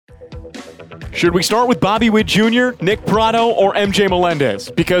Should we start with Bobby Witt Jr., Nick Pratto, or MJ Melendez?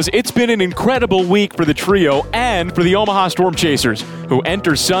 Because it's been an incredible week for the trio and for the Omaha Storm Chasers, who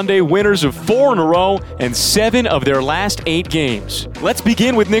enter Sunday winners of 4 in a row and 7 of their last 8 games. Let's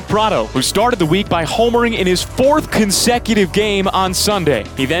begin with Nick Pratto, who started the week by homering in his 4th consecutive game on Sunday.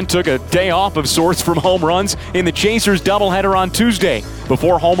 He then took a day off of sorts from home runs in the Chasers doubleheader on Tuesday,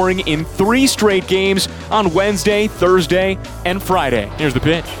 before homering in 3 straight games on Wednesday, Thursday, and Friday. Here's the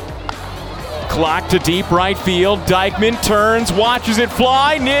pitch. Clock to deep right field. Dykman turns, watches it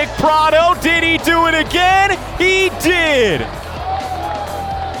fly. Nick Pratto, did he do it again? He did!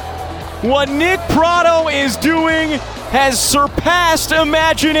 What Nick Pratto is doing has surpassed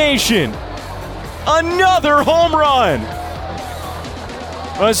imagination. Another home run.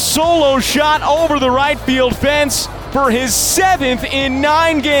 A solo shot over the right field fence for his 7th in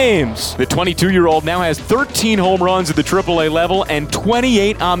 9 games. The 22-year-old now has 13 home runs at the AAA level and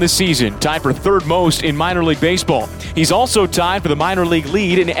 28 on the season, tied for 3rd most in minor league baseball. He's also tied for the minor league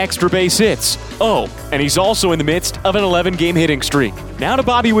lead in extra base hits. Oh, and he's also in the midst of an 11-game hitting streak. Now to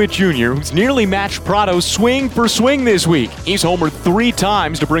Bobby Witt Jr., who's nearly matched Pratto's swing for swing this week. He's homered 3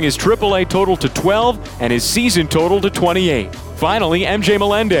 times to bring his AAA total to 12 and his season total to 28. Finally, MJ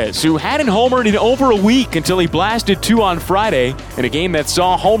Melendez, who hadn't homered in over a week until he blasted 2 on Friday in a game that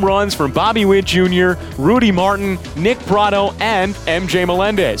saw home runs from Bobby Witt Jr., Rudy Martin, Nick Pratto, and MJ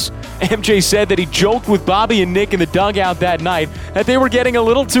Melendez. MJ said that he joked with Bobby and Nick in the dugout that night that they were getting a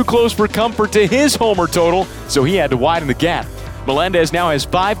little too close for comfort to his homer total, so he had to widen the gap. Melendez now has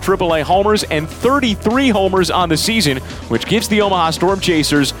 5 AAA homers and 33 homers on the season, which gives the Omaha Storm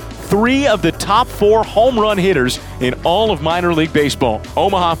Chasers 3 of the top 4 home run hitters in all of minor league baseball.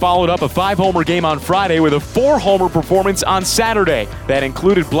 Omaha followed up a 5-homer game on Friday with a 4-homer performance on Saturday that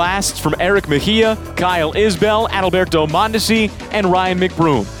included blasts from Eric Mejia, Kyle Isbell, Adalberto Mondesi, and Ryan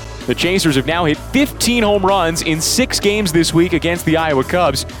McBroom. The Chasers have now hit 15 home runs in 6 games this week against the Iowa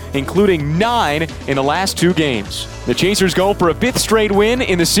Cubs, including 9 in the last 2 games. The Chasers go for a 5th straight win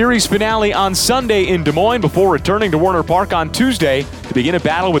in the series finale on Sunday in Des Moines before returning to Werner Park on Tuesday to begin a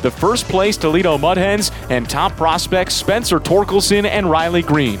battle with the first-place Toledo Mud Hens and top prospects Spencer Torkelson and Riley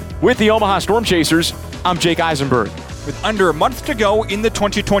Green. With the Omaha Storm Chasers, I'm Jake Eisenberg. With under a month to go in the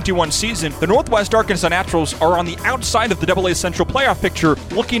 2021 season, the Northwest Arkansas Naturals are on the outside of the AA Central playoff picture,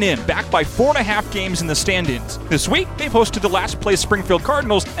 looking in, back by 4.5 games in the stand-ins. This week, they've hosted the last-place Springfield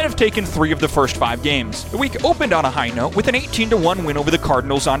Cardinals and have taken 3 of the first 5 games. The week opened on a high note with an 18-1 win over the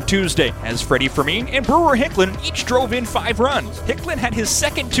Cardinals on Tuesday, as Freddie Fermin and Brewer Hicklin each drove in 5 runs. Hicklin had his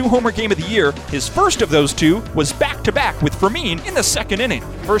second 2-homer game of the year. His first of those 2 was back-to-back with Fermin in the 2nd inning.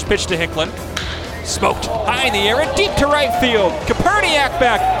 First pitch to Hicklin. Smoked high in the air and deep to right field. Koperniak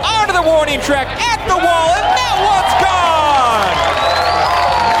back onto the warning track at the wall, and that one's gone!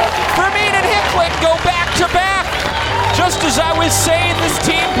 Fermin and Hicklin go back to back. Just as I was saying, this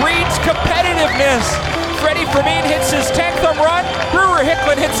team breeds competitiveness. Freddie Fermin hits his 10th home run. Brewer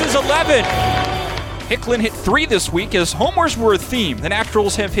Hicklin hits his 11th. Hicklin hit 3 this week as homers were a theme. The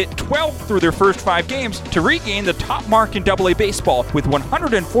Naturals have hit 12 through their first 5 games to regain the top mark in AA baseball with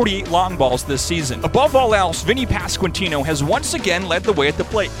 148 long balls this season. Above all else, Vinny Pasquantino has once again led the way at the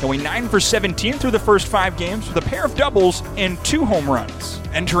plate, going 9 for 17 through the first 5 games with a pair of doubles and 2 home runs.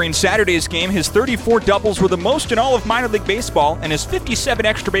 Entering Saturday's game, his 34 doubles were the most in all of minor league baseball, and his 57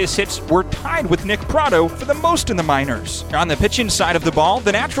 extra base hits were tied with Nick Pratto for the most in the minors. On the pitching side of the ball,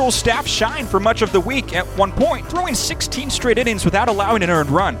 the Naturals staff shined for much of the week at one point, throwing 16 straight innings without allowing an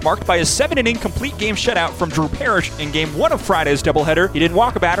earned run, marked by a 7-inning complete game shutout from Drew Parrish in Game 1 of Friday's doubleheader. He didn't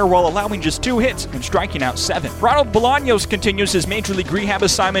walk a batter while allowing just 2 hits and striking out 7. Ronald Bolaños continues his Major League rehab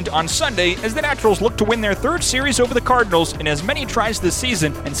assignment on Sunday as the Naturals look to win their 3rd series over the Cardinals in as many tries this season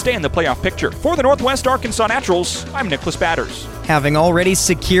and stay in the playoff picture. For the Northwest Arkansas Naturals, I'm Nicholas Batters. Having already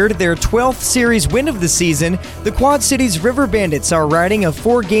secured their 12th series win of the season, the Quad Cities River Bandits are riding a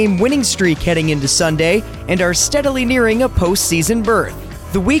 4-game winning streak heading into Sunday and are steadily nearing a postseason berth.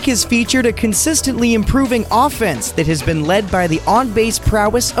 The week has featured a consistently improving offense that has been led by the on-base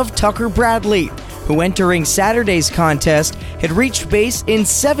prowess of Tucker Bradley, who entering Saturday's contest had reached base in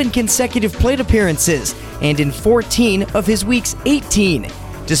 7 consecutive plate appearances and in 14 of his week's 18.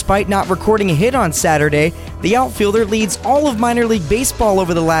 Despite not recording a hit on Saturday, the outfielder leads all of minor league baseball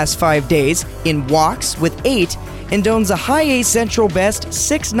over the last 5 days in walks with 8 and owns a high A Central best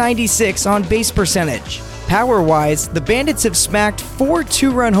 .696 on base percentage. Power-wise, the Bandits have smacked 4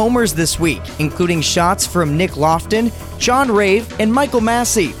 2-run homers this week, including shots from Nick Lofton, John Rave, and Michael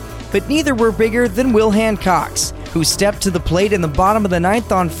Massey, but neither were bigger than Will Hancock's, who stepped to the plate in the bottom of the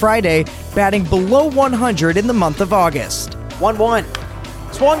 9th on Friday, batting below 100 in the month of August. 1-1.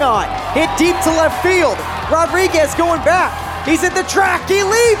 Swung on, hit deep to left field. Rodriguez going back. He's at the track, he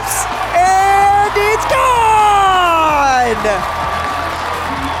leaps, and it's gone!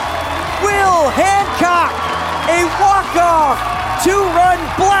 Will Hancock, a walk-off, 2-run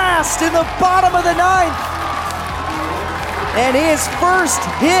blast in the bottom of the ninth. And his first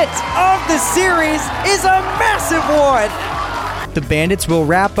hit of the series is a massive one. The Bandits will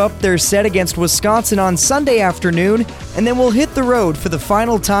wrap up their set against Wisconsin on Sunday afternoon, and then will hit the road for the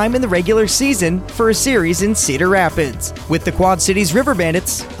final time in the regular season for a series in Cedar Rapids. With the Quad Cities River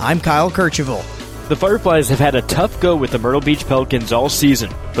Bandits, I'm Kyle Kercheval. The Fireflies have had a tough go with the Myrtle Beach Pelicans all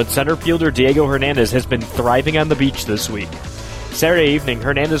season, but center fielder Diego Hernandez has been thriving on the beach this week. Saturday evening,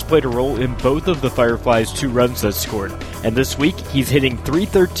 Hernandez played a role in both of the Fireflies' 2 runs that scored, and this week he's hitting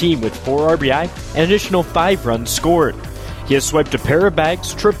 .313 with 4 RBI and an additional 5 runs scored. He has swiped a pair of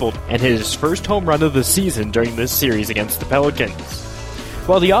bags, tripled, and hit his first home run of the season during this series against the Pelicans.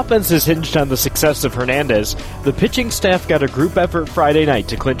 While the offense is hinged on the success of Hernandez, the pitching staff got a group effort Friday night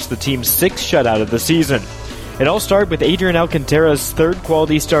to clinch the team's 6th shutout of the season. It all started with Adrian Alcantara's 3rd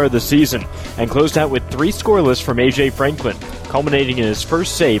quality start of the season, and closed out with 3 scoreless from A.J. Franklin, culminating in his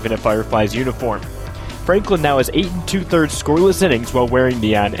first save in a Fireflies uniform. Franklin now has 8 2/3 scoreless innings while wearing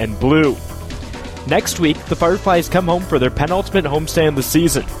neon and blue. Next week, the Fireflies come home for their penultimate homestand of the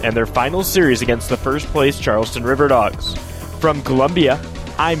season and their final series against the first-place Charleston River Dogs. From Columbia,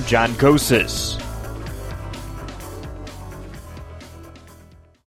 I'm John Kosis.